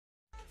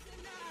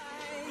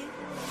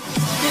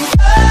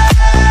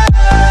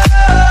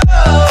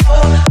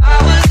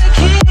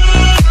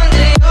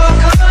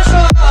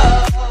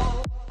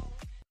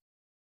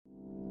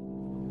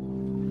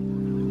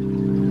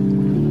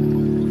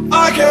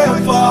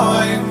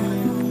find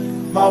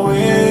my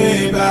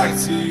way back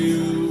to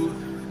you,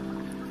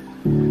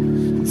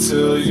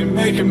 until you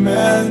make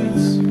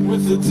amends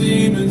with the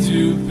demons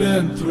you've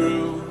been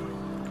through.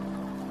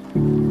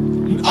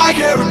 And I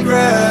can't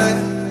regret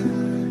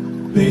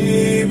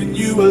leaving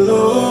you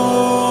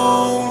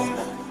alone,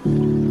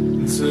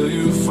 until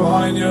you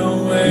find your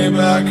way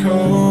back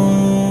home.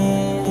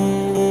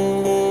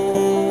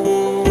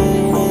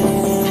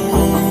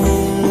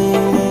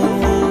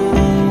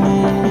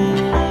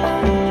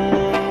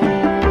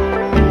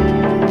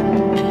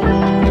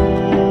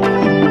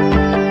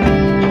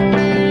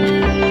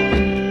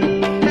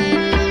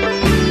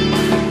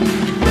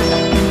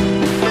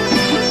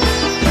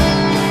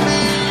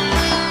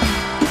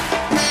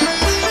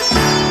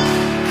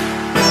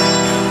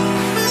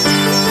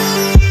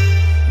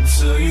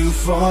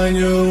 Find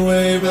your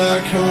way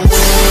back home.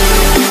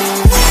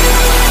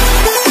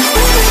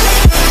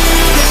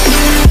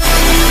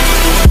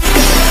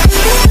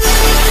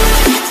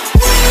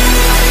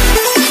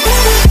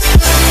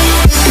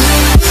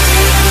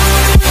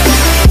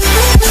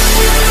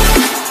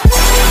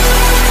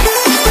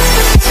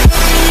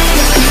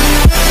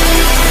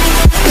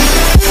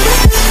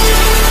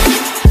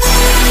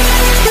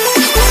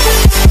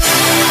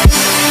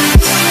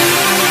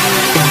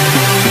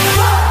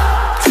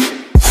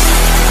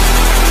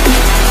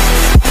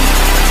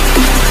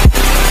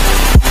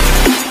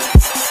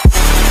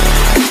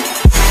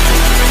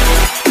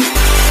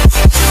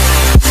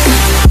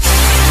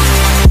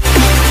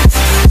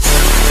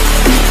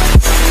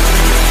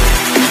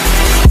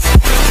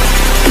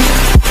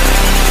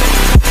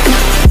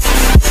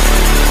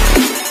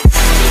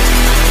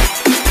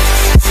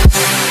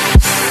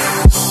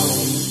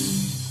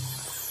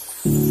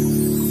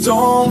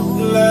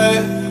 Don't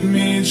let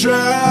me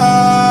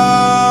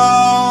drown.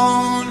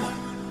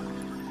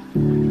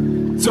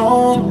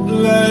 Don't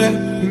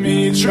let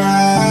me drown.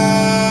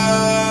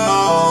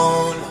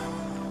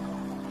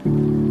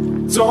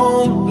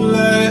 Don't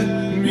let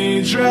me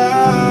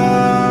drown.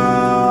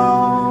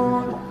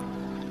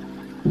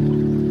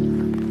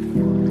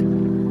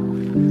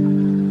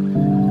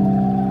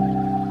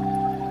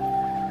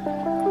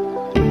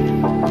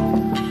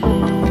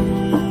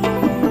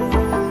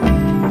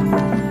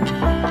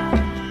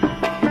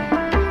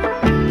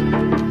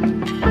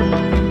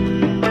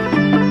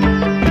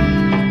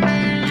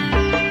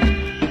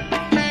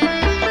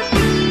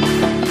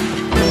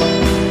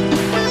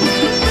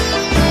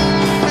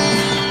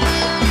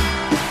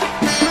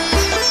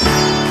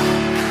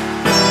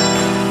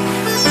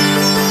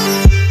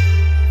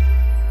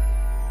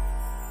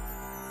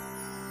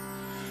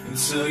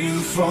 Until you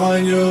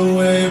find your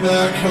way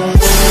back home.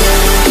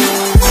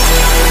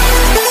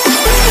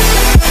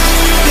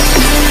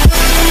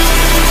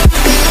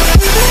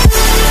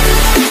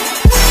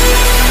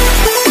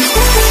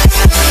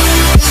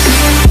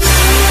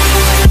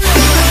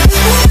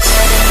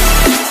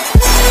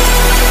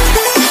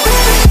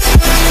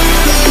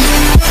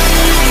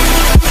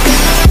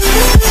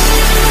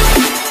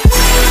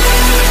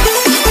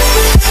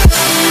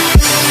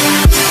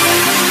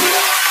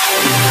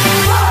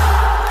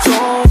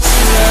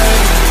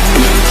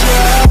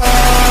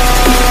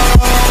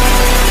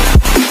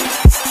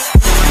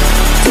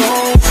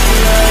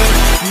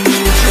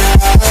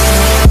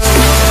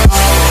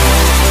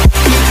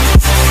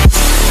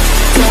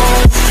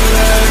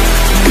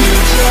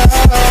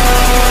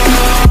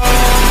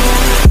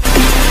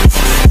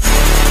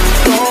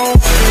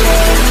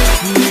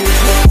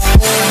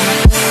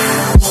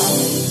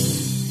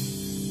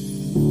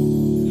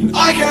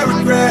 I can't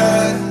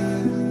regret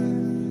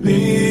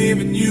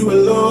leaving you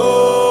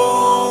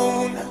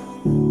alone,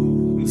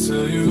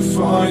 until you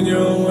find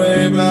your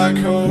way back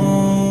home.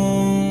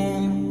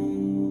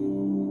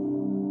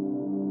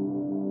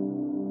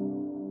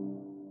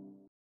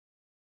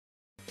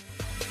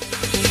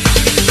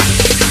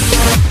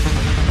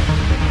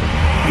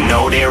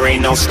 No, there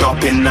ain't no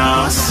stopping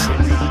us.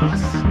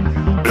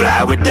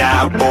 Fly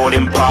without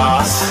boarding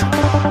pass.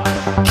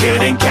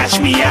 Couldn't catch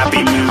me, I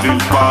be moving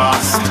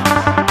fast.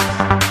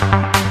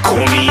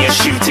 Call me a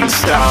shooting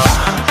star.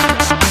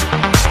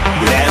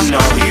 Let them know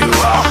who you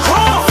are.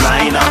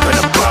 Flying up in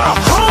a bar.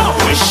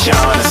 Wish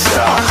on a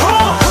star.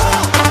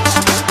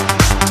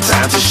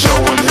 Time to show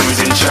them who's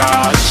in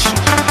charge.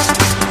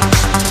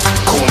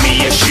 Call me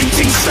a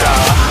shooting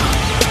star.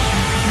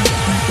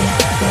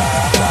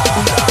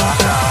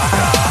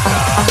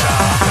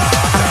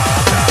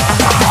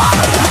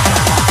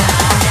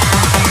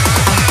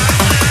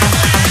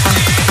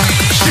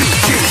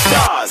 Shooting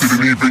stars.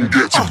 Didn't even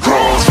get to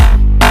cross.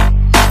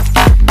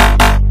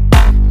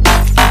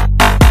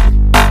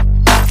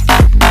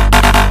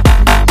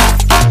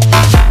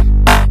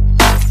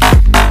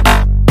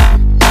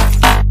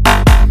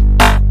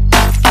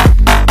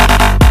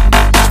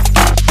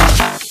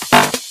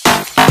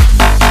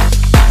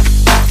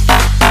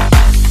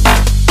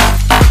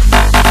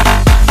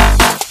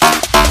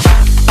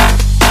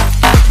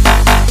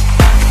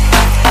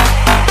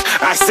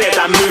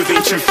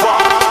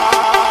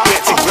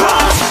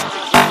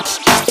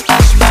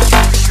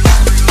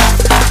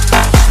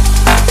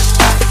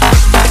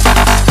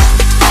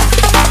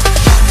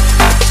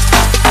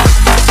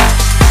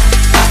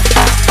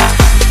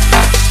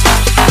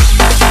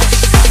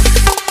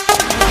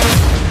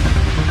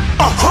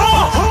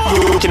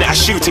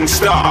 shooting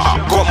star.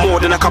 Got more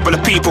than a couple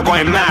of people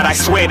going mad, I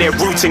swear they're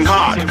rooting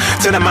hard.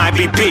 Tell them I'd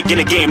be big in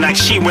the game like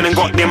she went and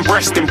got them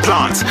breast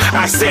implants.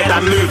 I said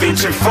I'm moving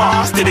too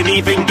fast, didn't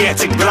even get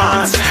to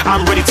glance.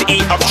 I'm ready to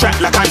eat up track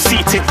like I'm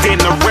seated in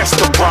a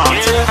restaurant.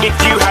 If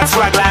you had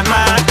swag like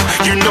mine,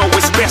 you know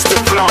it's best to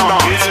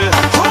flaunt.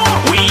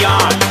 We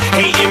aren't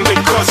hating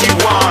because you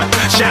aren't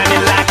shining.